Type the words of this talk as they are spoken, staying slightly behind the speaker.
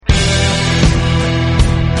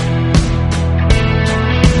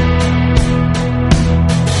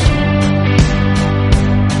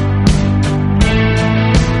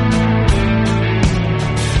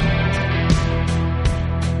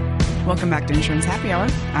to Insurance Happy Hour.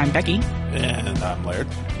 I'm Becky. And I'm Laird.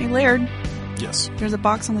 Hey, Laird. Yes. There's a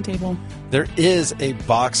box on the table. There is a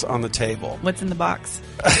box on the table. What's in the box?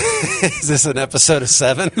 Is this an episode of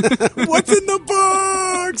 7? What's in the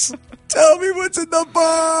box? Tell me what's in the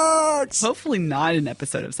box. Hopefully not an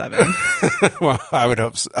episode of 7. Well, I would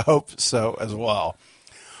hope so as well.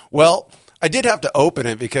 Well, I did have to open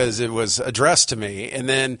it because it was addressed to me, and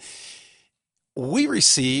then we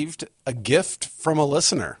received a gift from a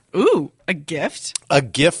listener. Ooh, a gift? A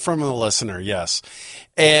gift from a listener, yes.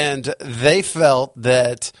 And they felt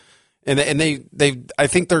that, and they I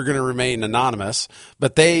think they're going to remain anonymous,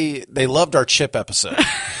 but they loved our chip episode.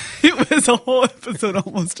 It was a whole episode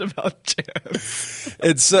almost about chips.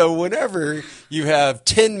 And so whenever you have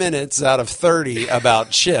 10 minutes out of 30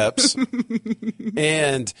 about chips,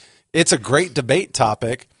 and it's a great debate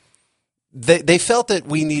topic, they felt that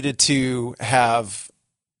we needed to have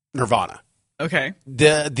Nirvana. Okay.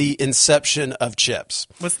 The inception of chips.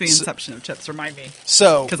 What's the inception of chips? Remind me.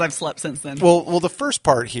 So, because I've slept since then. Well, the first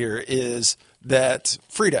part here is that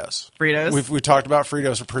Fritos. We've talked about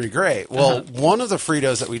Fritos are pretty great. Well, one of the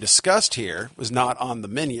Fritos that we discussed here was not on the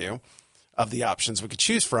menu of the options we could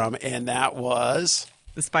choose from, and that was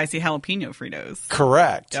the spicy jalapeno Fritos.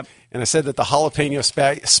 Correct. Yep. And I said that the jalapeno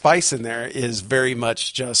spice in there is very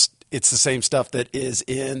much just, it's the same stuff that is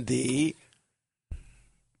in the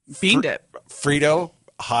bean dip. Frito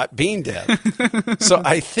hot bean dip. So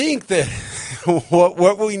I think that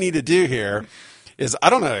what we need to do here is, I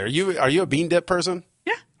don't know, are you a bean dip person?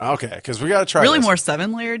 Yeah. Okay, because we got to try really this. More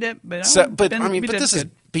 7-layer dip, but but this is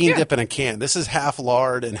bean dip in a can. This is half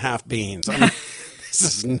lard and half beans. I mean,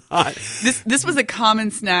 this is not. This was a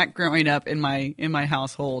common snack growing up in my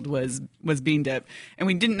household was bean dip, and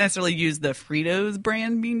we didn't necessarily use the Fritos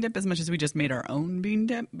brand bean dip as much as we just made our own bean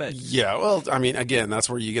dip. But yeah, well, I mean, again, that's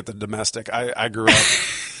where you get the domestic. I grew up.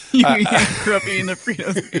 You grew up eating the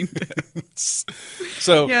Fritos bean dip.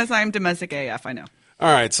 So yes, I'm domestic AF. I know.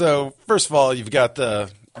 All right, so first of all, you've got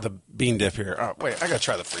the bean dip here. Oh, wait, I got to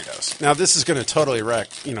try the Fritos. Now, this is going to totally wreck,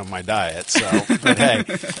 my diet. So, but hey,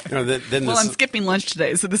 then well, I'm skipping lunch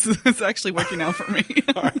today, so this is actually working out for me.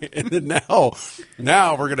 All right, and then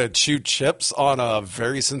now we're going to chew chips on a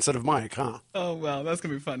very sensitive mic, huh? Oh, wow, that's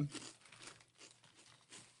going to be fun.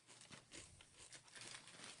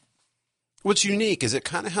 What's unique is it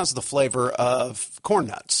kind of has the flavor of Corn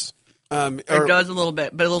Nuts. It does a little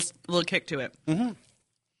bit, but a little kick to it. Mm-hmm.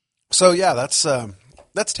 So yeah,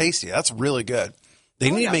 that's tasty. That's really good. They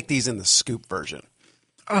need to make these in the scoop version.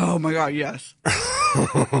 Oh my god, yes.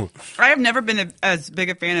 I have never been as big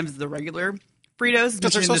a fan of the regular Fritos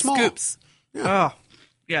because they're so small. Scoops. Yeah. Oh,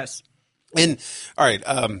 yes. And all right,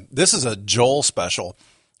 this is a Joel special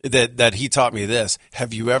that he taught me this.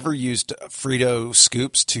 Have you ever used Frito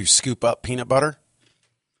scoops to scoop up peanut butter?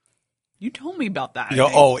 You told me about that.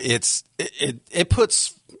 It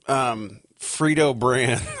puts Frito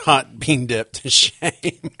brand hot bean dip to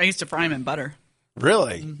shame. I used to fry them in butter.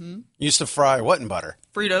 Really? Mm-hmm. You used to fry what in butter?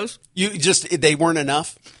 Fritos. They weren't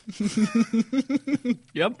enough?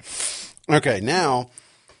 Yep. Okay, now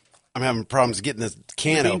I'm having problems getting the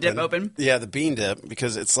can open. Bean dip open? Yeah, the bean dip,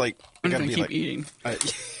 because it's like, I'm going to keep eating. Where do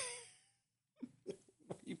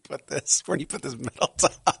you put this? Where do you put this metal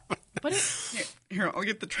top? Here, I'll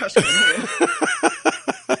get the trash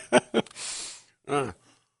can.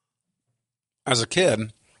 As a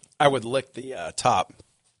kid, I would lick the top.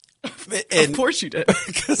 Of course you did.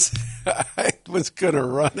 Because I was going to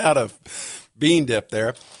run out of bean dip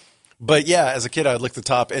there. But yeah, as a kid, I would lick the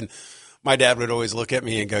top, and my dad would always look at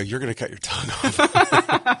me and go, "You're going to cut your tongue off."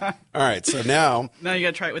 All right, so now you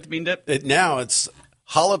got to try it with the bean dip? It's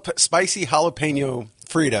spicy jalapeno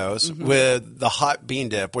Fritos with the hot bean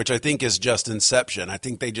dip, which I think is just Inception. I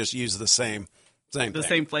think they just use the same thing. The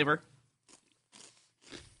same flavor.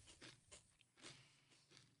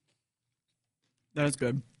 That is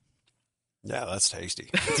good. Yeah, that's tasty.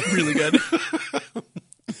 It's really good.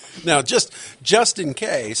 Now, just in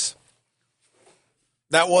case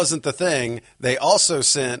that wasn't the thing, they also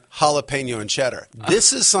sent jalapeno and cheddar.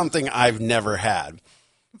 This is something I've never had.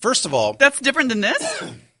 First of all, that's different than this?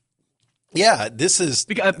 Yeah, this is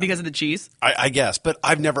because of the cheese, I guess, but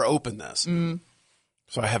I've never opened this,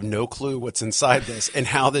 so I have no clue what's inside this and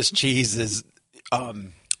how this cheese is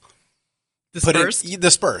dispersed.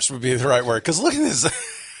 Dispersed would be the right word, because look at this;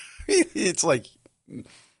 it's like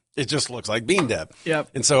it just looks like bean dip. Yep.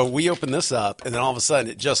 And so we open this up, and then all of a sudden,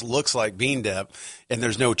 it just looks like bean dip, and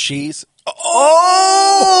there's no cheese.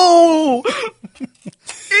 Oh!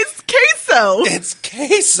 It's queso. It's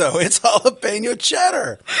queso. It's jalapeno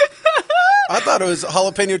cheddar. I thought it was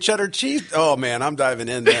jalapeno cheddar cheese. Oh, man, I'm diving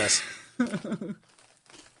in this.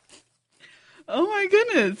 Oh my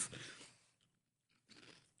goodness.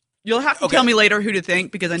 You'll have to Okay. tell me later who to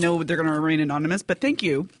thank because I know they're going to remain anonymous, but thank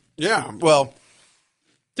you Yeah, well,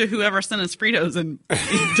 to whoever sent us Fritos and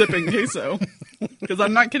dipping queso. Because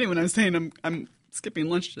I'm not kidding when I'm saying I'm skipping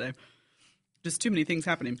lunch today. Just too many things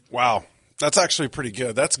happening. wow. That's actually pretty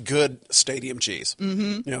good. That's good stadium cheese.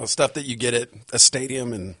 Mm-hmm. You know, stuff that you get at a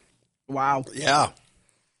stadium and Wow. yeah.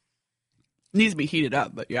 Needs to be heated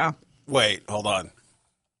up, but yeah. Wait, hold on.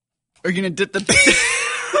 Are you going to dip the...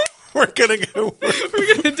 We're going to go. We're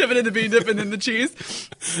going to dip it in the bean dip and then the cheese?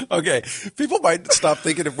 Okay. People might stop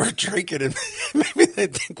thinking if we're drinking and maybe they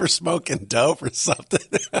think we're smoking dope or something.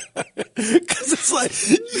 Because it's like,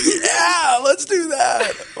 yeah, let's do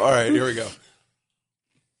that. All right, here we go.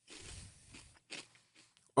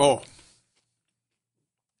 Oh. All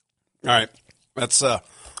right. That's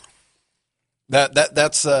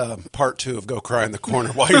that's part 2 of Go Cry in the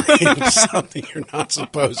Corner while you're eating something you're not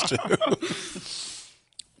supposed to.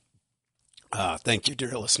 Thank you,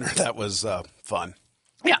 dear listener. That was fun.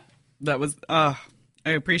 Yeah. That was... I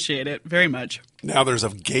appreciate it very much. Now there's a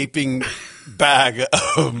gaping bag of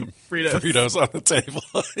Fritos. Fritos on the table.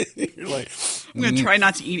 You're like, I'm going to try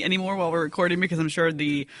not to eat anymore while we're recording because I'm sure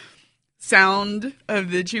the sound of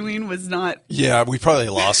the chewing was not... yeah, we probably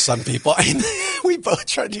lost some people. We both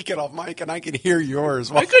tried to get off mic, and I could hear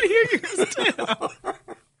yours. I could hear yours too.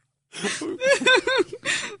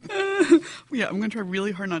 Yeah, I'm going to try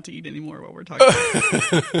really hard not to eat anymore while we're talking.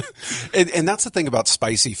 And that's the thing about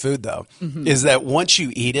spicy food, though, is that once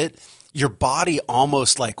you eat it, your body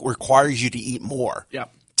almost like requires you to eat more. Yeah.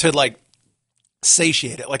 To like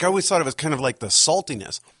satiate it. Like I always thought it was kind of like the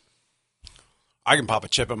saltiness. I can pop a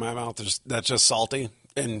chip in my mouth that's just salty.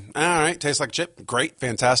 And all right, tastes like a chip. Great,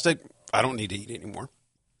 fantastic. I don't need to eat anymore.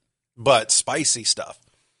 But spicy stuff,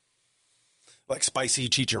 like spicy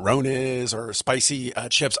chicharrones or spicy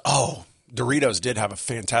chips. Oh, Doritos did have a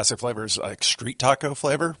fantastic flavor. It's like street taco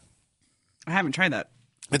flavor. I haven't tried that.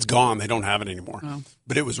 It's gone. They don't have it anymore. Oh.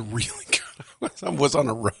 But it was really good. I was on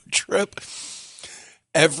a road trip.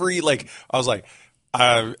 Every hour I was like,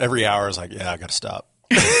 yeah, I got to stop.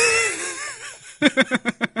 And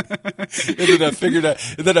then I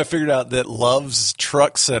figured out that Love's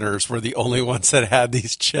truck centers were the only ones that had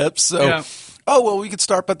these chips. So, Yeah. oh well, we could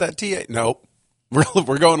start at that T8. Nope,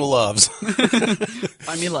 we're going to Love's.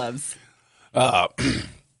 Find me Loves. All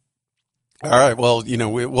right. Well, you know,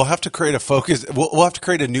 we'll have to create a focus. We'll have to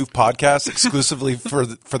create a new podcast exclusively for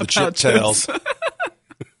the chip About tales. chips.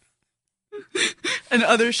 And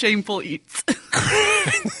other shameful eats.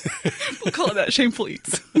 We'll call it that, shameful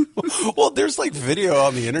eats. Well, there's like video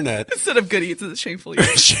on the internet. Instead of good eats, it's shameful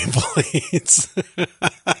eats. Shameful eats.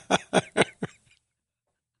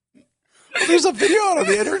 There's a video on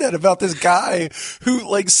the internet about this guy who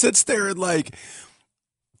like sits there and like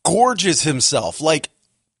gorges himself, like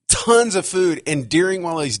tons of food, and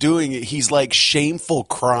while he's doing it, he's like shameful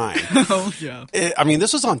crying. Oh, yeah. I mean,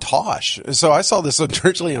 this was on Tosh, so I saw this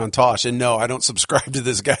originally on Tosh, and no, I don't subscribe to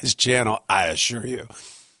this guy's channel, I assure you.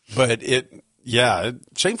 But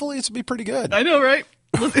Shameful Eats would be pretty good. I know, right?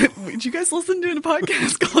 Did you guys listen to a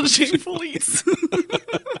podcast called Shameful Eats?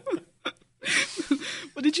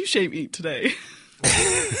 What did you shame eat today?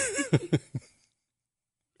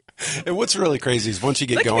 And what's really crazy is once you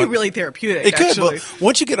get That going, could be really therapeutic, it could. actually. But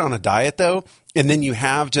once you get on a diet, though, and then you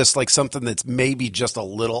have just like something that's maybe just a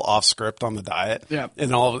little off script on the diet, Yeah.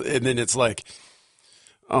 and then it's like,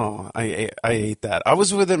 oh, I ate that. I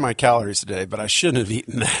was within my calories today, but I shouldn't have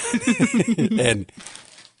eaten that. And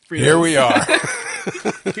Fritos. here we are.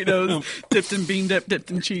 Fritos dipped in bean dip,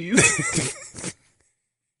 dipped in cheese.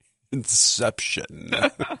 Inception.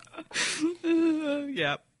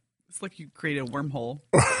 Yeah. It's like you create a wormhole.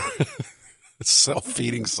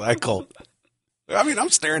 Self-feeding cycle. I mean, I'm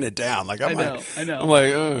staring it down. Like I know. I'm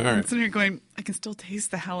like, oh, all I'm right. sitting here going, I can still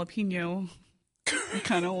taste the jalapeno. I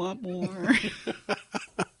kind of want more.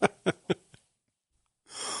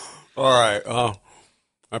 All right.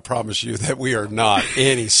 I promise you that we are not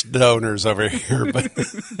any stoners over here, but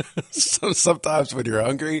sometimes when you're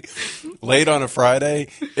hungry, late on a Friday,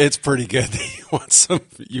 it's pretty good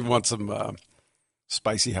that you want some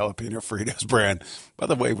spicy jalapeno Fritos brand. By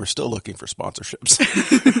the way, we're still looking for sponsorships.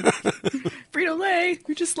 Frito-Lay,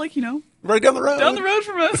 you're just like, Right down the road. down the road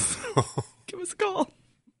from us. Give us a call.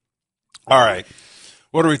 All right.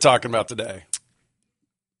 What are we talking about today?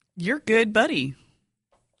 You're good, buddy.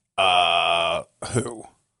 Who?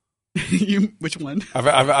 Which one?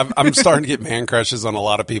 I'm starting to get man crushes on a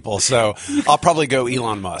lot of people, so I'll probably go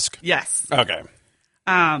Elon Musk. Yes. Okay.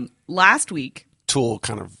 Last week. Tool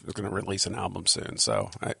kind of is going to release an album soon, so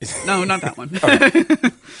No, not that one.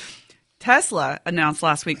 Tesla announced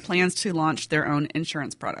last week plans to launch their own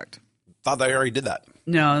insurance product. Thought they already did that.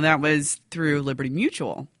 No, that was through Liberty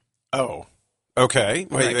Mutual. Oh, okay.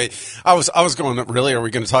 Wait. I was going, really? Are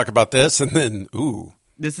we going to talk about this? And then, ooh,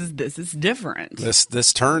 This is different.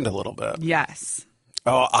 this turned a little bit. Yes.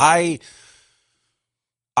 Oh, I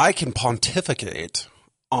can pontificate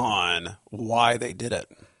on why they did it.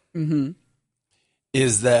 Mm-hmm.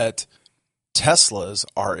 Is that Teslas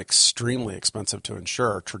are extremely expensive to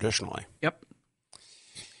insure traditionally. Yep.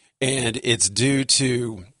 And it's due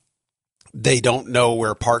to they don't know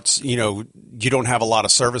where parts, you don't have a lot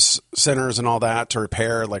of service centers and all that to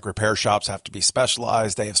repair. Like repair shops have to be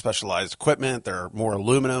specialized. They have specialized equipment. They're more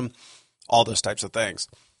aluminum, all those types of things.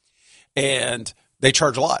 And they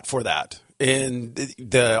charge a lot for that. And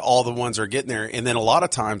all the ones are getting there. And then a lot of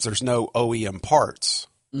times there's no OEM parts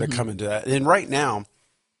that come into that. And right now,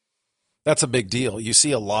 that's a big deal. You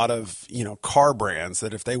see a lot of, car brands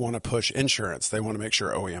that if they want to push insurance, they want to make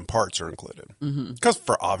sure OEM parts are included. Because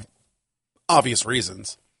for obvious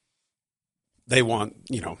reasons, they want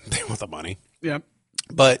the money. Yep.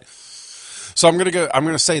 But so I'm going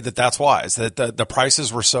to say that that's why, is that the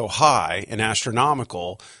prices were so high and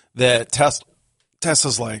astronomical that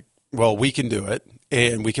Tesla's like, well, we can do it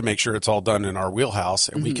and we can make sure it's all done in our wheelhouse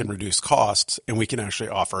and we can reduce costs and we can actually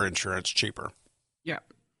offer insurance cheaper. Yeah.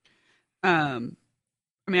 I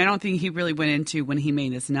don't think he really went into, when he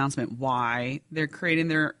made this announcement, why they're creating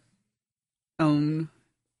their own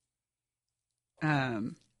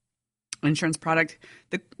insurance product.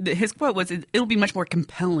 His quote was, "It'll be much more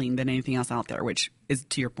compelling than anything else out there," which is,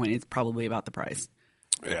 to your point, it's probably about the price.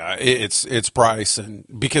 Yeah, it's price, and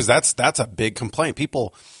because that's a big complaint.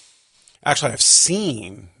 People actually I've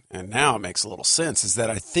seen, and now it makes a little sense, is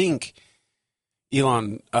that I think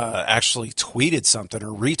Elon actually tweeted something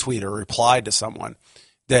or retweeted or replied to someone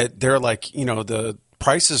that they're like, the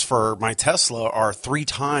prices for my Tesla are 3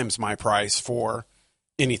 times my price for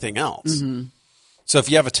anything else. So if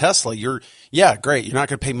you have a Tesla, great. You're not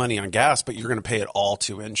going to pay money on gas, but you're going to pay it all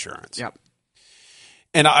to insurance. Yep.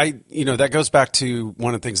 And that goes back to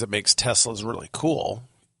one of the things that makes Teslas really cool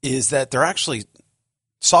is that they're actually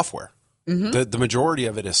software. The majority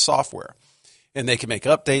of it is software, and they can make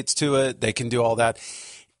updates to it. They can do all that.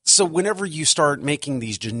 So whenever you start making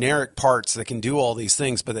these generic parts that can do all these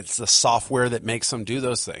things, but it's the software that makes them do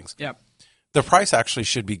those things. Yep. The price actually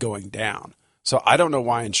should be going down. So I don't know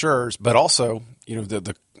why insurers, but also,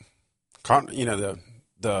 the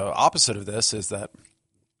opposite of this is that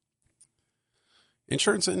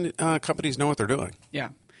insurance companies know what they're doing. Yeah.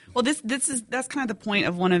 Well, that's kind of the point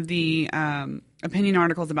of one of the opinion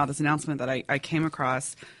articles about this announcement that I came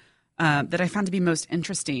across that I found to be most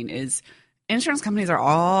interesting is insurance companies are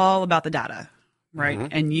all about the data, right?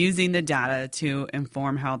 And using the data to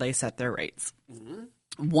inform how they set their rates.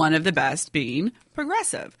 One of the best being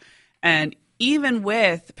Progressive. And even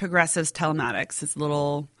with Progressive's telematics, this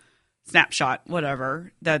little snapshot,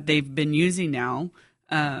 whatever, that they've been using now,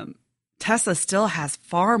 Tesla still has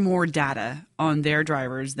far more data on their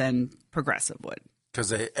drivers than Progressive would.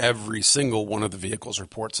 Because every single one of the vehicles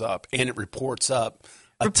reports up, and it reports up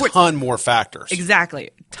a ton more factors.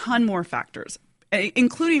 Exactly. A ton more factors,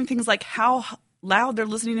 including things like how loud they're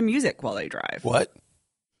listening to music while they drive. What?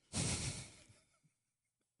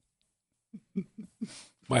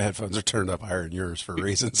 My headphones are turned up higher than yours for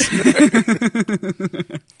reasons. Does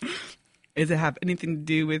it have anything to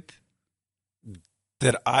do with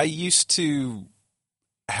that? I used to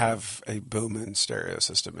have a Bowman stereo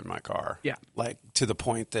system in my car. Yeah. Like to the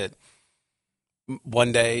point that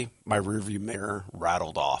one day my rearview mirror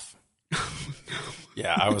rattled off.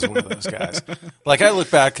 Yeah, I was one of those guys. Like I look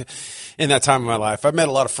back in that time of my life, I met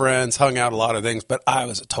a lot of friends, hung out a lot of things, but I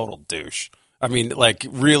was a total douche. I mean, like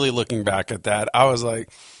really looking back at that, I was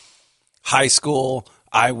like high school.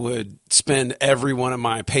 I would spend every one of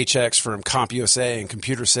my paychecks from CompUSA and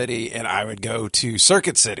Computer City, and I would go to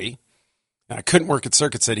Circuit City. And I couldn't work at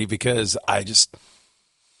Circuit City because I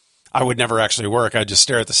would never actually work. I'd just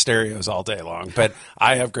stare at the stereos all day long. But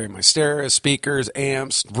I upgraded my stereos, speakers,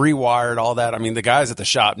 amps, rewired, all that. I mean, the guys at the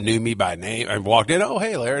shop knew me by name. I walked in, "Oh,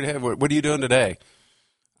 hey, Larry, what are you doing today?"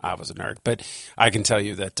 I was a nerd. But I can tell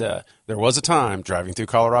you that there was a time driving through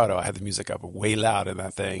Colorado, I had the music up way loud in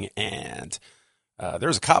that thing, and there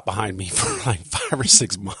was a cop behind me for like 5 or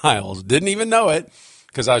 6 miles. Didn't even know it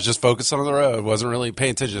because I was just focused on the road. Wasn't really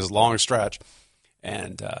paying attention. It was a long stretch.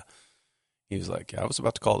 And he was like, "I was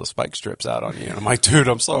about to call the spike strips out on you." And I'm like, "Dude,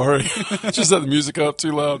 I'm sorry. Just had the music up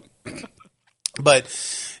too loud." But,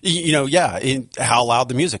 how loud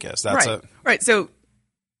the music is. That's right. Right. So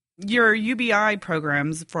your UBI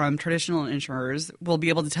programs from traditional insurers will be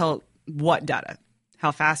able to tell what data,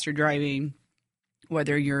 how fast you're driving,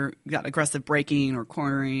 whether you're got aggressive braking or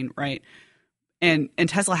cornering, right? And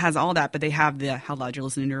Tesla has all that, but they have how loud you're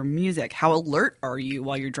listening to your music. How alert are you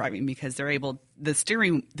while you're driving? Because they're able, the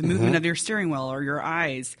movement of your steering wheel or your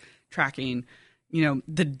eyes tracking,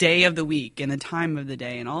 the day of the week and the time of the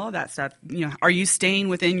day and all of that stuff. Are you staying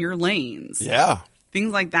within your lanes? Yeah.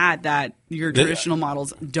 Things like that your traditional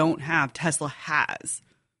models don't have, Tesla has.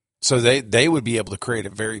 So they would be able to create a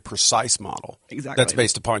very precise model. Exactly. That's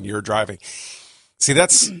based upon your driving. See,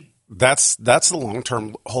 that's the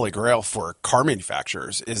long-term holy grail for car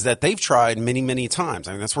manufacturers, is that they've tried many, many times.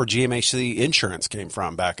 I mean, that's where GMHC insurance came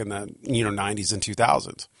from back in the 90s and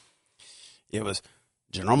 2000s. It was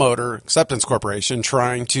General Motor Acceptance Corporation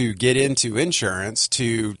trying to get into insurance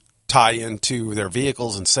to tie into their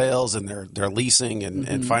vehicles and sales and their leasing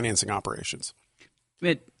and financing operations.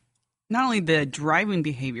 But not only the driving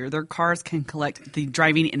behavior, their cars can collect the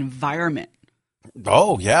driving environment.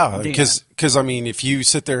 Oh, yeah. Because, I mean, if you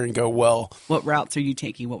sit there and go, well, what routes are you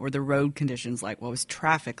taking? What were the road conditions like? What was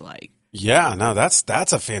traffic like? Yeah, no, that's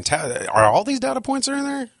a fantastic. Are all these data points are in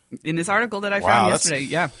there? In this article that I found yesterday,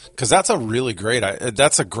 yeah. Because that's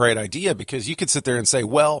a great idea, because you could sit there and say,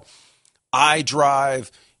 well, I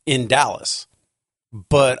drive in Dallas,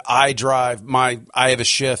 but I have a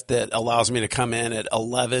shift that allows me to come in at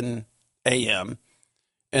 11 a.m.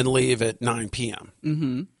 and leave at 9 p.m.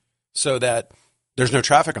 Mm-hmm. So that there's no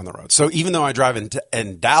traffic on the road. So even though I drive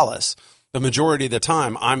in Dallas, the majority of the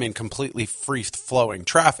time I'm in completely free-flowing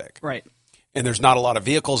traffic. Right. And there's not a lot of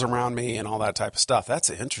vehicles around me and all that type of stuff. That's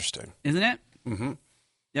interesting. Isn't it? Mm-hmm.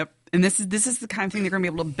 Yep. And this is the kind of thing they're going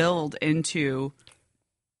to be able to build into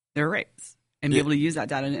their rates and be able to use that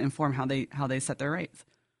data to inform how they set their rates.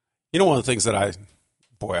 One of the things that I'm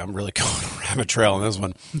really going a rabbit trail on this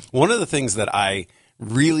one. One of the things that I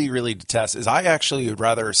really, really detest is I actually would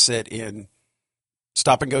rather sit in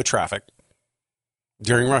stop and go traffic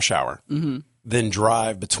during rush hour than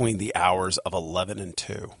drive between the hours of 11 and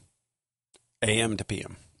 2 a.m. to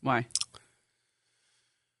p.m. Why?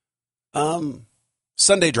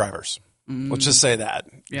 Sunday drivers. Let's just say that.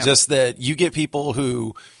 Yeah. Just that you get people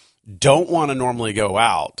who don't want to normally go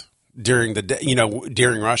out during the day,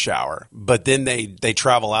 during rush hour, but then they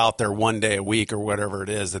travel out there one day a week or whatever it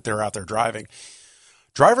is that they're out there driving.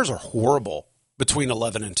 Drivers are horrible between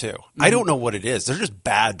 11 and 2. I don't know what it is. They're just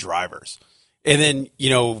bad drivers. And then,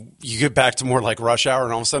 you get back to more like rush hour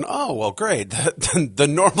and all of a sudden, oh, well, great. The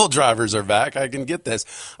normal drivers are back. I can get this.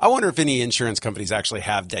 I wonder if any insurance companies actually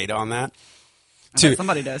have data on that. I bet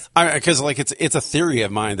somebody does. Because it's a theory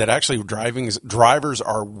of mine that actually drivers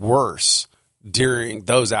are worse during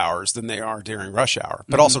those hours than they are during rush hour.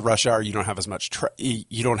 But also rush hour, you don't have as much,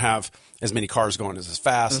 you don't have as many cars going as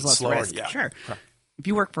fast. There's it's less slower. risk. Yeah. Sure. If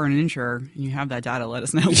you work for an insurer and you have that data, let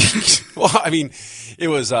us know. Well, I mean, it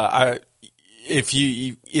was,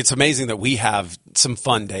 it's amazing that we have some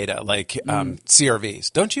fun data like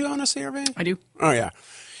CRVs. Don't you own a CRV? I do. Oh, yeah.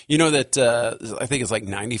 You know that I think it's like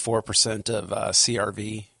 94% of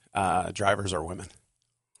CRV drivers are women.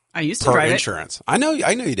 I used to Per drive insurance. I know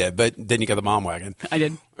you did, but then you got the mom wagon. I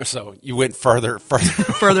did. So you went further.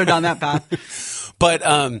 Further down that path. But,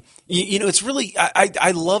 it's really,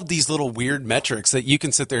 I love these little weird metrics that you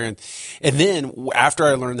can sit there and then after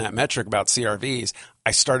I learned that metric about CRVs,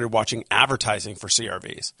 I started watching advertising for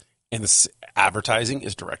CRVs, and this advertising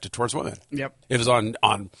is directed towards women. Yep. It was on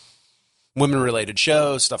women related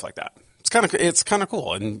shows, stuff like that. It's kind of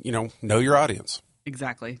cool. And, know your audience.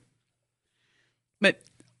 Exactly. But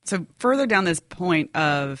so further down this point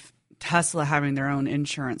of Tesla having their own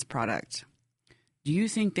insurance product, do you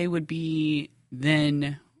think they would be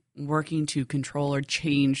then working to control or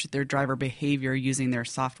change their driver behavior using their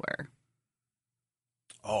software?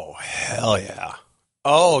 Oh, hell yeah.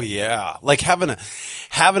 Oh, yeah. Like having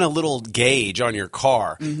a little gauge on your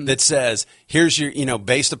car that says, here's your,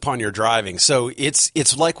 based upon your driving. So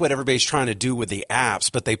it's like what everybody's trying to do with the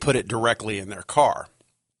apps, but they put it directly in their car.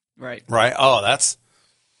 Right. Right? Oh, that's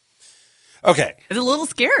okay. It's a little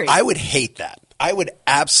scary. I would hate that. I would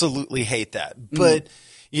absolutely hate that. But,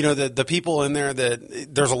 the people in there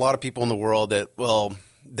there's a lot of people in the world that, well,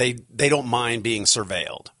 they don't mind being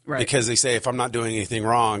surveilled. Right. Because they say, if I'm not doing anything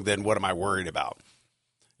wrong, then what am I worried about?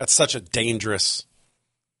 That's such a dangerous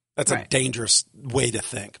way to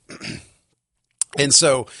think. And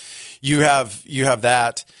so you have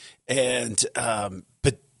that, and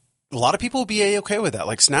but a lot of people will be okay with that.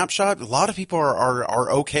 Like Snapshot, a lot of people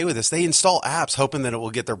are okay with this. They install apps hoping that it will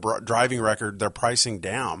get their driving record, their pricing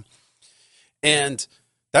down, and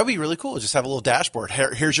that would be really cool. Just have a little dashboard.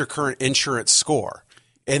 Here's your current insurance score.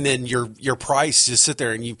 and then your price, just sit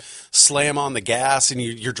there and you slam on the gas and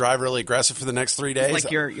you drive really aggressive for the next 3 days. Like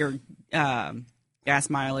your gas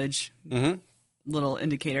mileage, little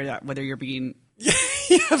indicator that whether you're being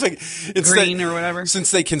green or whatever. Since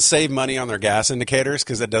they can save money on their gas indicators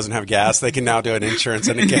because it doesn't have gas, they can now do an insurance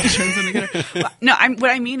indicator. Well, no, what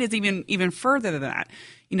I mean is even further than that.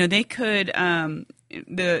 They could.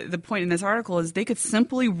 The point in this article is they could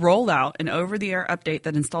simply roll out an over-the-air update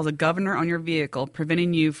that installs a governor on your vehicle,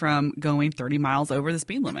 preventing you from going 30 miles over the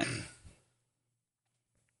speed limit.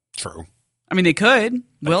 True. I mean, they could.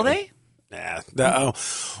 Will they? Nah. No.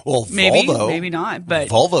 Well, Maybe, Volvo, maybe not. But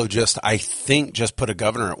Volvo I think just put a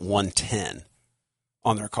governor at 110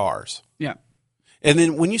 on their cars. Yeah. And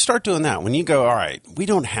then when you start doing that, when you go, all right, we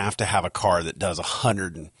don't have to have a car that does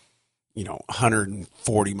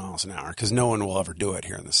 140 miles an hour because no one will ever do it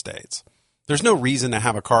here in the States. There's no reason to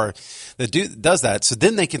have a car that does that. So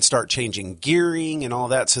then they can start changing gearing and all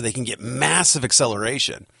that so they can get massive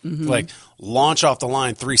acceleration. Like launch off the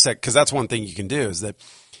line 3 seconds. Because that's one thing you can do is that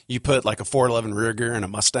you put like a 411 rear gear in a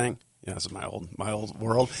Mustang. Yeah, this is my old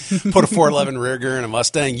world. Put a 411 rear gear in a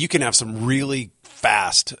Mustang. You can have some really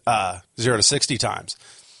fast 0 to 60 times.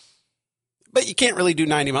 But you can't really do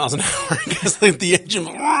 90 miles an hour because the engine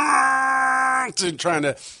trying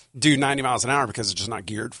to do 90 miles an hour because it's just not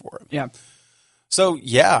geared for it. Yeah. So,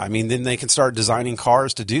 yeah, I mean, then they can start designing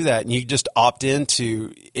cars to do that, and you just opt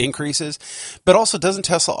into increases. But also, doesn't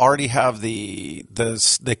Tesla already have the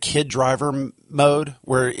kid driver mode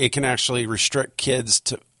where it can actually restrict kids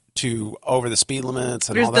to over the speed limits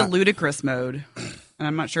and all that? There's the ludicrous mode. And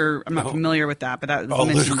I'm not familiar with that, but that was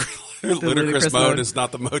mentioned. Ludicrous mode is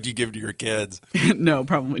not the mode you give to your kids. No,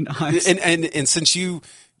 probably not. And since you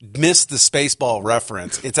missed the Spaceball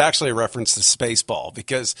reference, it's actually a reference to Spaceball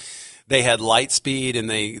because they had light speed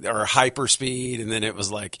or hyper speed, and then it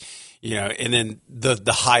was like, and then the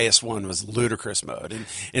highest one was ludicrous mode. And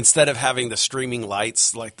instead of having the streaming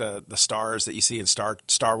lights like the stars that you see in Star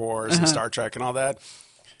Wars and Star Trek and all that,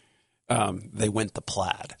 they went the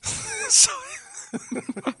plaid. So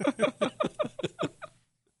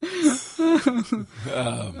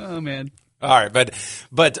oh man. All right, but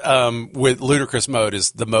with ludicrous mode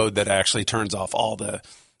is the mode that actually turns off all the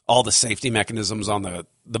safety mechanisms on the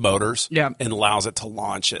motors, and allows it to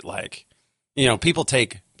launch at like, people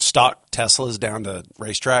take stock Teslas down to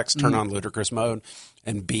racetracks, turn on ludicrous mode,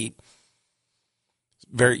 and beat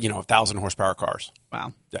 1,000 horsepower cars.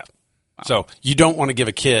 Wow. Yeah. Wow. So you don't want to give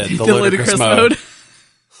a kid the ludicrous mode.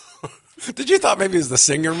 Did you thought maybe it was the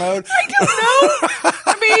singer mode? I don't know.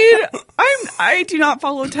 I mean, I do not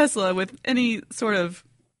follow Tesla with any sort of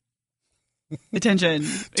attention,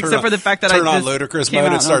 except for the fact that turn on ludicrous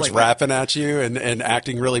mode and starts rapping at you and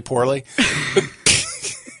acting really poorly.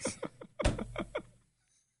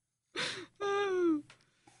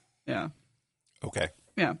 Yeah. Okay.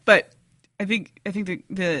 Yeah, but I think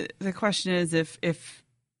the question is if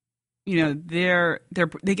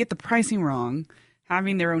they get the pricing wrong.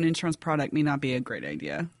 Having their own insurance product may not be a great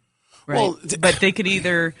idea, right? Well, but they could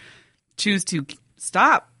either choose to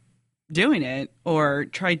stop doing it or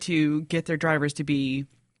try to get their drivers to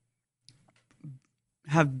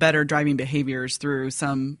have better driving behaviors through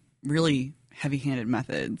some really heavy-handed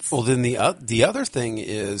methods. Well, then the other thing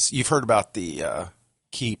is you've heard about the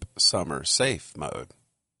keep summer safe mode.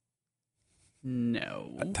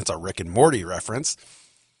 No, that's a Rick and Morty reference,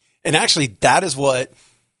 and actually that is what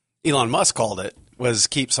Elon Musk called it. Was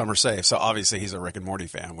keep summer safe. So obviously he's a Rick and Morty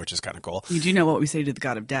fan, which is kind of cool. You do know what we say to the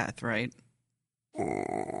god of death, right?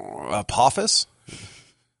 Apophis?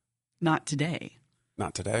 Not today.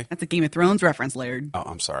 Not today? That's a Game of Thrones reference, Laird. Oh,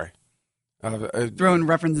 I'm sorry. Throwing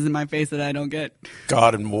references in my face that I don't get.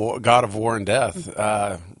 God of war and death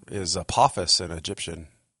is Apophis in Egyptian.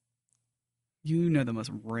 You know the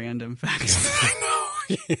most random facts. I know.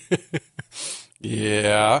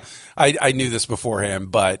 Yeah, I knew this beforehand,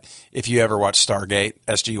 but if you ever watch Stargate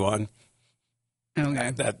SG-1, okay,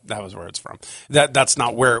 that was where it's from. That's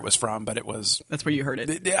not where it was from, but it was. That's where you heard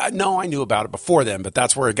it. No, I knew about it before then, but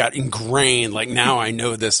that's where it got ingrained. Like now, I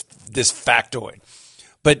know this factoid.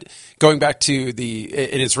 But going back to and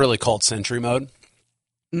it's really called Sentry Mode,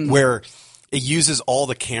 where it uses all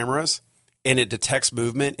the cameras and it detects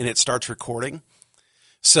movement and it starts recording.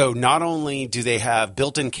 So not only do they have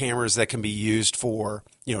built-in cameras that can be used for,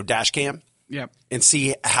 dash cam and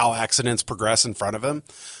see how accidents progress in front of them,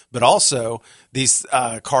 but also these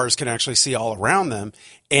cars can actually see all around them.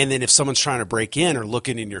 And then if someone's trying to break in or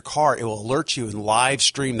looking in your car, it will alert you and live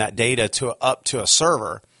stream that data up to a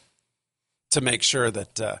server to make sure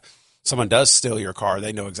that someone does steal your car.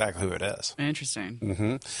 They know exactly who it is. Interesting.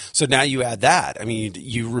 Mm-hmm. So now you add that. I mean,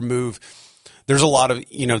 you remove... there's a lot of,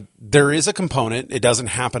 there is a component. It doesn't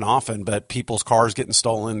happen often, but people's cars getting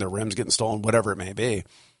stolen, their rims getting stolen, whatever it may be,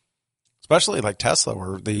 especially like Tesla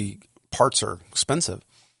where the parts are expensive.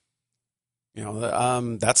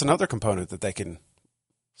 That's another component that they can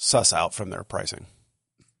suss out from their pricing.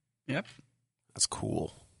 Yep. That's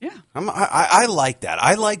cool. Yeah. I like that.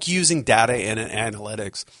 I like using data and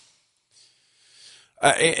analytics.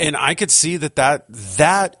 And I could see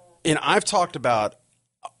that, and I've talked about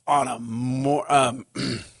on a more,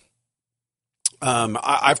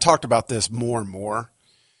 I've talked about this more and more,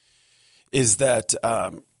 is that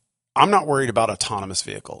I'm not worried about autonomous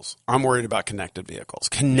vehicles. I'm worried about connected vehicles.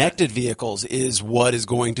 Connected vehicles is what is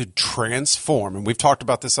going to transform, and we've talked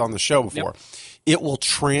about this on the show before. Yep. It will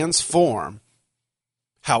transform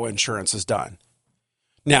how insurance is done.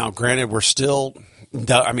 Now, granted, we're still,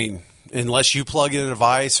 unless you plug in a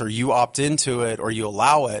device or you opt into it or you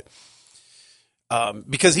allow it,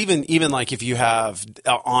 because even like if you have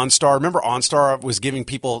OnStar, remember OnStar was giving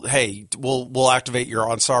people, hey, we'll activate your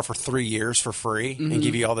OnStar for 3 years for free and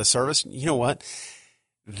give you all this service. You know what?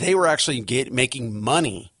 They were actually making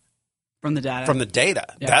money from the data.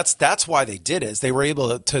 Yeah. That's why they did it. Is they were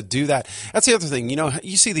able to do that. That's the other thing.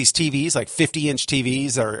 You see these TVs, like 50-inch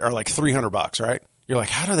TVs are like $300, right? You're like,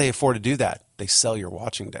 how do they afford to do that? They sell your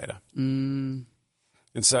watching data.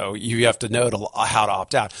 And so you have to know how to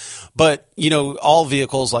opt out. But, all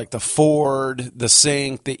vehicles like the Ford, the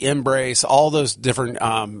Sync, the Embrace, all those different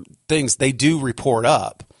things, they do report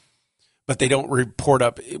up, but they don't report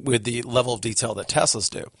up with the level of detail that Teslas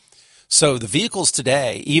do. So the vehicles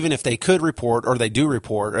today, even if they could report, or they do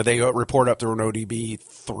report, or they report up through an ODB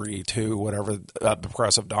 3, 2, whatever the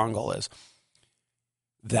progressive dongle is,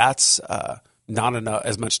 that's not enough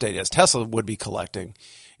as much data as Tesla would be collecting.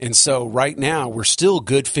 And so right now we're still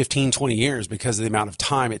good 15, 20 years because of the amount of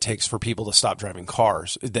time it takes for people to stop driving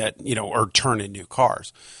cars that, or turn in new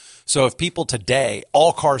cars. So if people today,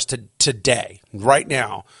 all cars today, right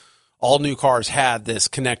now, all new cars had this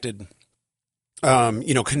connected,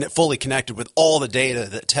 fully connected with all the data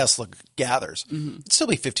that Tesla gathers, it'd still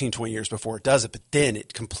be 15, 20 years before it does it, but then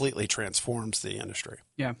it completely transforms the industry.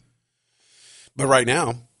 Yeah. But right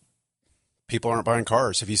now, people aren't buying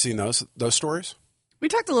cars. Have you seen those stories? We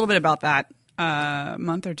talked a little bit about that a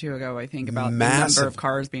month or two ago, I think, about the number of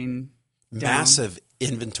cars being down. Massive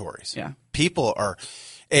inventories. Yeah. People are,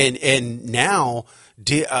 and now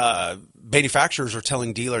manufacturers are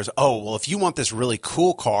telling dealers, oh, well, if you want this really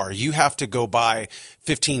cool car, you have to go buy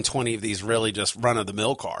 15, 20 of these really just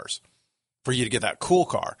run-of-the-mill cars for you to get that cool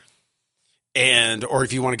car. Or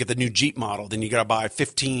if you want to get the new Jeep model, then you got to buy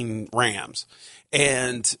 15 Rams.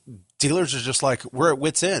 And dealers are just like, we're at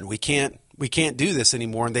wit's end. We can't do this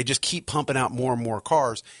anymore. And they just keep pumping out more and more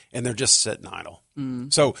cars, and they're just sitting idle.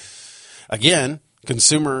 So again,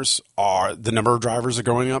 the number of drivers are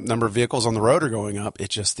going up, number of vehicles on the road are going up.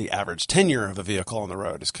 It's just the average tenure of a vehicle on the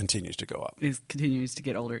road continues to go up. It continues to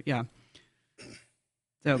get older. Yeah.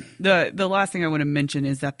 So the last thing I want to mention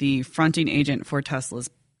is that the fronting agent for Tesla's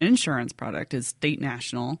insurance product is State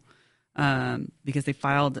National, because they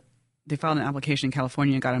filed an application in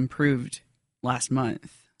California and got approved last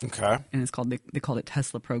month. Okay. And it's they called it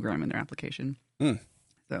Tesla Program in their application.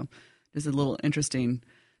 So this is a little interesting.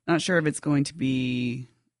 Not sure if it's going to be,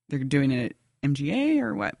 they're doing it at MGA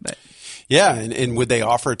or what, but. Yeah. And would they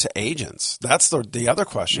offer it to agents? That's the other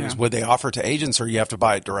question is, would they offer it to agents, or you have to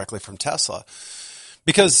buy it directly from Tesla?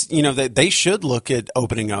 Because, they should look at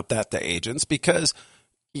opening up that to agents, because,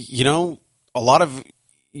 a lot of,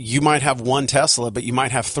 you might have one Tesla, but you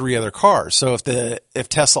might have 3 other cars. So if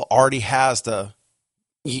Tesla already has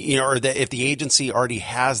if the agency already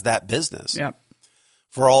has that business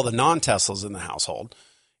for all the non-Teslas in the household,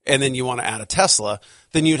 and then you want to add a Tesla,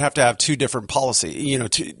 then you'd have to have 2 different policies,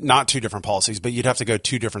 not 2 different policies, but you'd have to go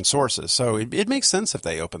 2 different sources. So it makes sense if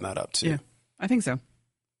they open that up too. Yeah, I think so.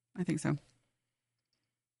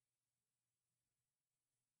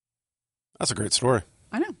 That's a great story.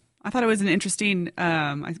 I know. I thought it was an interesting,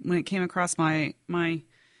 when it came across my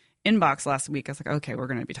inbox last week, I was like, okay, we're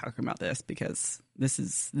going to be talking about this because this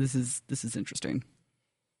is interesting.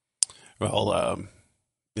 Well,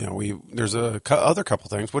 there's a other couple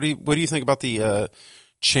things. What do you think about the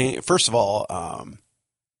change? First of all,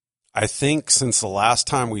 I think since the last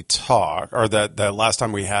time we talked, or the last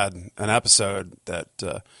time we had an episode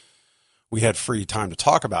that we had free time to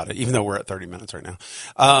talk about it, even though we're at 30 minutes right now,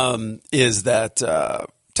 is that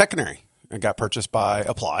Tech Canary got purchased by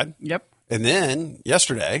Applied. Yep. And then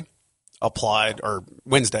yesterday, Applied, or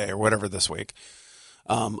Wednesday or whatever this week,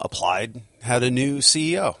 Applied had a new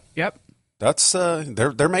CEO. Yep. That's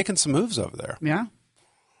they're making some moves over there. Yeah.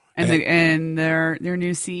 And their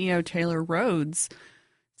new CEO Taylor Rhodes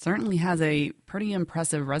certainly has a pretty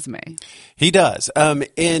impressive resume. He does.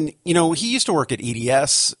 And he used to work at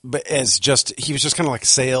EDS, but he was just kind of like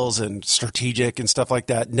sales and strategic and stuff like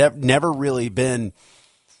that. Never really been,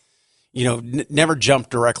 never jumped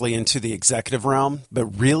directly into the executive realm. But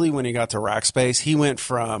really, when he got to Rackspace, he went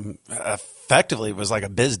from effectively was like a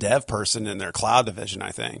biz dev person in their cloud division, I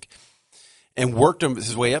think, and worked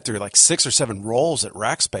his way up through like 6 or 7 roles at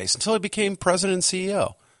Rackspace until he became president and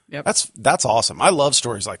CEO. Yep. That's awesome. I love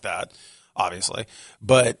stories like that, obviously,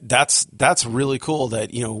 but that's really cool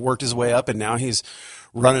that, worked his way up and now he's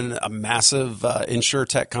running a massive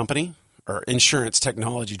insurtech company or insurance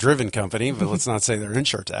technology driven company, but let's not say they're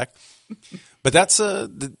insurtech. But that's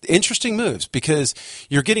the interesting moves because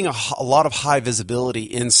you're getting a lot of high visibility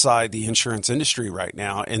inside the insurance industry right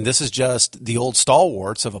now. And this is just the old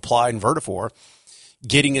stalwarts of Applied and Vertafore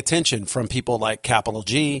getting attention from people like Capital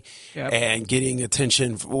G and getting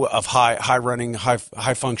attention of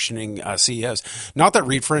high functioning CEOs. Not that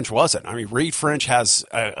Reed French wasn't. I mean, Reed French has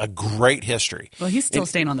a great history. Well, he's still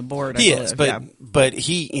staying on the board. He is, but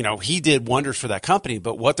he did wonders for that company.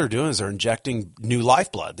 But what they're doing is they're injecting new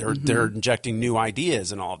lifeblood. They're injecting new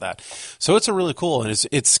ideas and all of that. So it's a really cool, and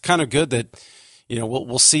it's kind of good that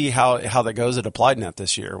we'll see how that goes at AppliedNet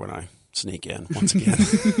this year when I sneak in once again.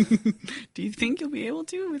 Do you think you'll be able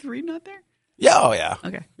to with Reed not there? Yeah. Oh, yeah.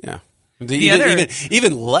 Okay. Yeah.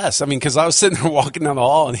 Even less. I mean, because I was sitting there walking down the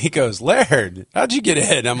hall, and he goes, "Laird, how'd you get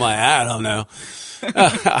in?" I'm like, "I don't know."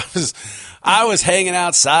 I was hanging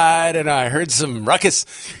outside, and I heard some ruckus,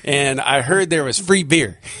 and I heard there was free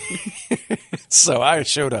beer, so I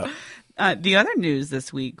showed up. The other news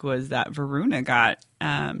this week was that Varuna got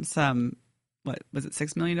some. What was it?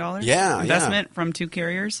 $6 million investment from 2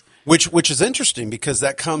 carriers, which is interesting because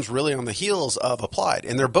that comes really on the heels of Applied,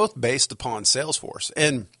 and they're both based upon Salesforce.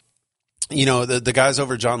 And the guys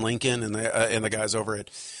over at John Lincoln and the guys over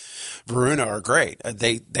at Varuna are great.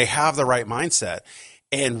 They have the right mindset,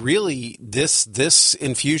 and really this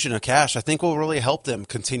infusion of cash I think will really help them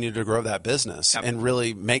continue to grow that business and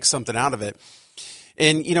really make something out of it.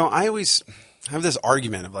 And I always have this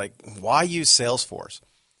argument of like, why use Salesforce?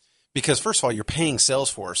 Because first of all, you're paying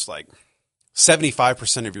Salesforce like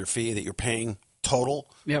 75% of your fee that you're paying total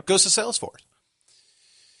goes to Salesforce.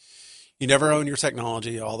 You never own your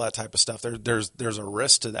technology, all that type of stuff. There's a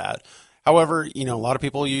risk to that. However, a lot of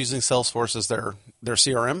people are using Salesforce as their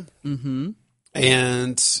CRM,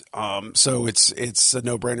 and so it's a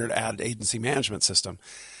no-brainer to add agency management system.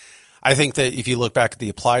 I think that if you look back at the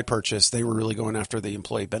Applied purchase, they were really going after the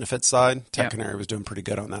employee benefits side. Tech Canary was doing pretty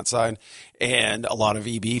good on that side. And a lot of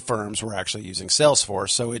EB firms were actually using Salesforce.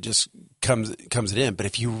 So it just comes it in. But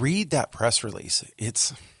if you read that press release,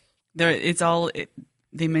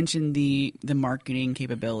 they mentioned the marketing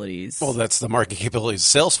capabilities. Well, that's the marketing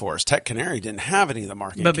capabilities of Salesforce. Tech Canary didn't have any of the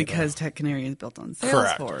marketing But because Tech Canary is built on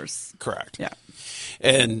Salesforce. Correct. Yeah.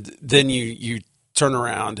 And then you turn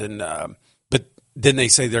around and then they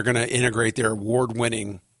say they're going to integrate their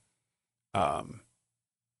award-winning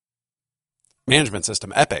management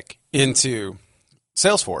system, Epic, into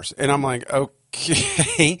Salesforce. And I'm like,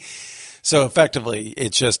 okay. So effectively,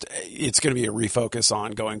 it's going to be a refocus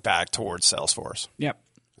on going back towards Salesforce. Yep.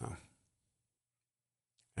 Oh.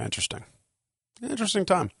 Interesting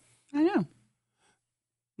time. I know.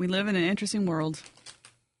 We live in an interesting world.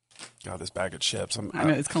 God, this bag of chips. I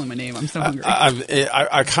know it's calling my name. I'm so hungry.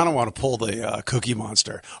 I kind of want to pull the Cookie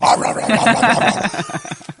Monster.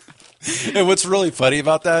 And what's really funny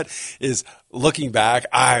about that is looking back,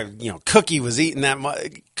 Cookie was eating that.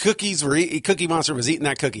 Cookie Monster was eating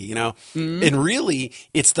that cookie, and really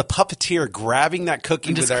it's the puppeteer grabbing that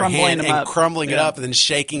cookie with their hand and crumbling it up and then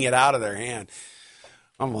shaking it out of their hand.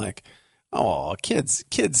 I'm like, oh, kids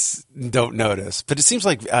don't notice, but it seems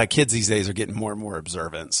like kids these days are getting more and more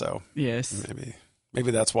observant. So yes,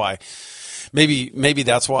 maybe that's why. Maybe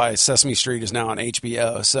that's why Sesame Street is now on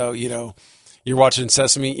HBO. So you're watching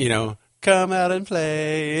Sesame. Come out and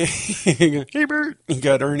play. Hey Bert, you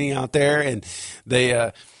got Ernie out there, and they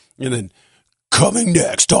and then coming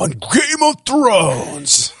next on Game of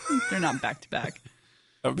Thrones. They're not back to back.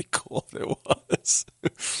 That would be cool if it was.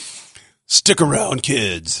 Stick around,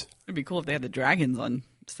 kids. It'd be cool if they had the dragons on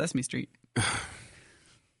Sesame Street.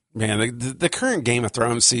 Man, the current Game of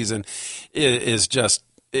Thrones season is just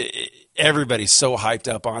everybody's so hyped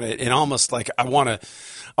up on it, and almost like I want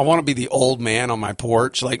to be the old man on my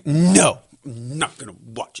porch. Like, no, I'm not gonna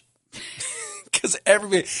watch it because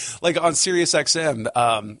everybody, like on Sirius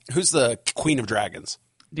XM, who's the Queen of Dragons?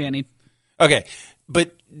 Dany. Okay,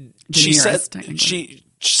 but she Daenerys, said technically.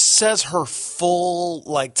 says her full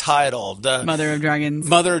like title, the Mother of Dragons.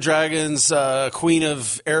 Mother of Dragons, Queen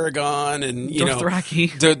of Aragon, and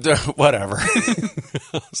Dothraki. whatever.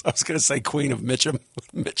 I was going to say Queen of Mitchum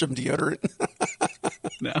deodorant.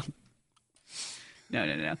 No.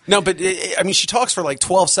 No. No, but I mean, she talks for like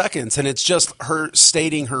 12 seconds, and it's just her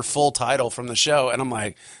stating her full title from the show, and I'm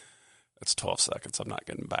like, that's 12 seconds I'm not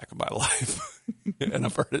getting back in my life. And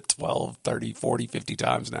I've heard it 12, 30, 40, 50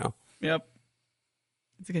 times now. Yep.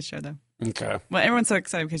 It's a good show, though. Okay. Well, everyone's so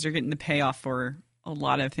excited because you're getting the payoff for a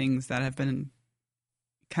lot of things that have been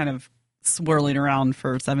kind of swirling around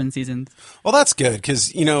for 7 seasons. Well, that's good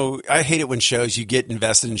because, I hate it when shows, you get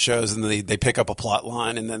invested in shows and they pick up a plot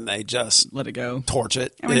line and then they just let it go. Torch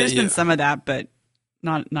it. I mean, there's been some of that, but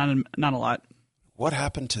not a lot. What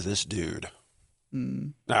happened to this dude?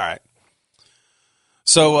 All right.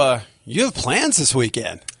 So you have plans this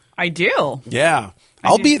weekend. I do. Yeah.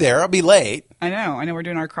 I'll be there. I'll be late. I know. We're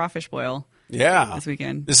doing our crawfish boil. Yeah. This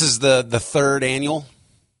weekend. This is the third annual,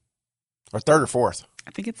 or third or fourth.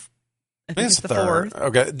 I think it's the third.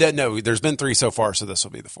 fourth. Okay. No, there's been 3 so far, so this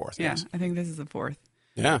will be the fourth. Yeah, yes. I think this is the fourth.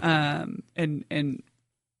 Yeah. And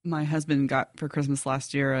my husband got for Christmas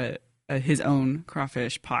last year his own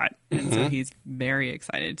crawfish pot, and so he's very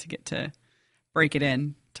excited to get to break it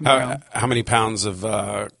in tomorrow. How many pounds of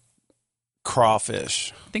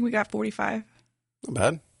crawfish? I think we got 45. Not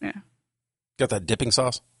bad. Yeah. Got that dipping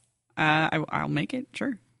sauce? I'll make it.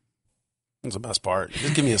 Sure. That's the best part.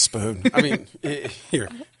 Just give me a spoon. I mean, here.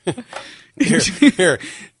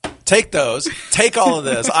 Take those. Take all of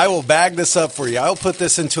this. I will bag this up for you. I'll put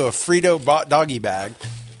this into a Frito doggy bag,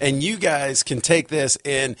 and you guys can take this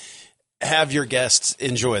and have your guests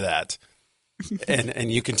enjoy that.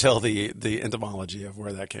 And you can tell the etymology of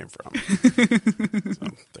where that came from. So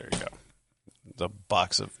there you go. The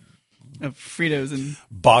box of Fritos and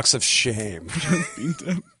box of shame.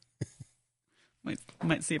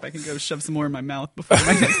 Might see if I can go shove some more in my mouth before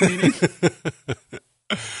my next meeting.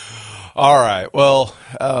 All right. Well,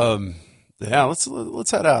 yeah.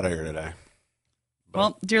 Let's head out of here today.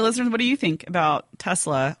 Well, dear listeners, what do you think about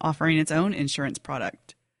Tesla offering its own insurance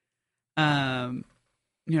product? You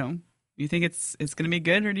think it's going to be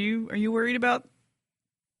good, or are you worried about,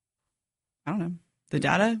 I don't know, the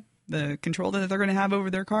data, the control that they're going to have over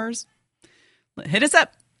their cars? Hit us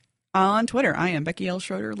up on Twitter. I am Becky L.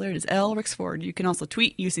 Schroeder. Laird is L. Rixford. You can also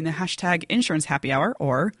tweet using the hashtag Insurance Happy Hour,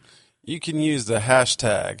 or you can use the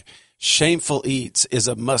hashtag Shameful Eats is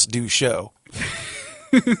a must-do show.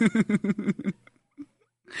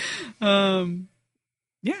 Yeah.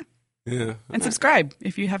 Yeah. And subscribe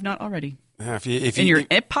if you have not already. Yeah, if in your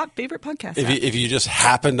favorite podcast app. If you just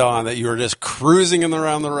happened on that, you were just cruising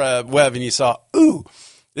around the web and you saw, ooh,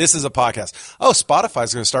 this is a podcast. Oh,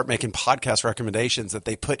 Spotify's going to start making podcast recommendations that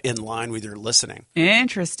they put in line with your listening.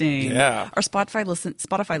 Interesting. Yeah. Our Spotify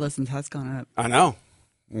listens has gone up. I know,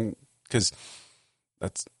 because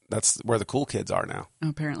that's where the cool kids are now. Oh,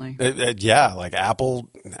 apparently. Yeah, like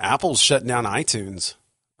Apple's shutting down iTunes.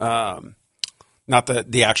 Not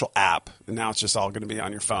the actual app. Now it's just all going to be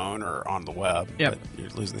on your phone or on the web. Yep. But you're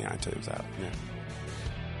losing the iTunes app. Yeah.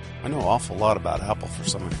 I know an awful lot about Apple for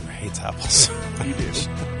someone who hates apples. You do.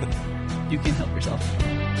 You can help yourself.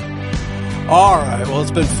 All right. Well,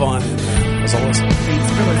 it's been fun. As always.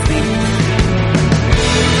 Thanks for listening.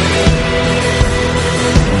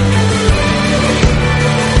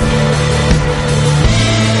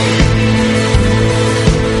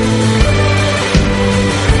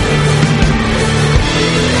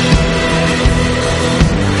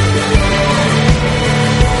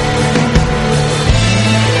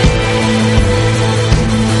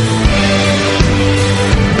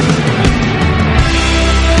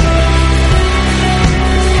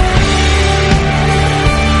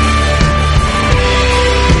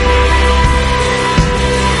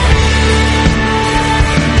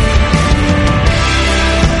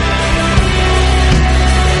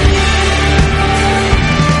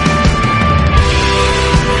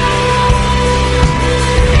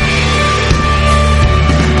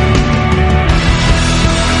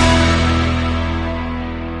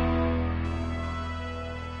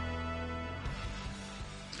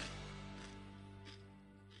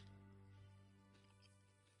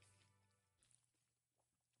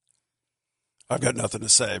 I've got nothing to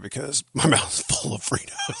say because my mouth's full of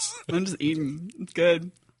Fritos. I'm just eating. It's good.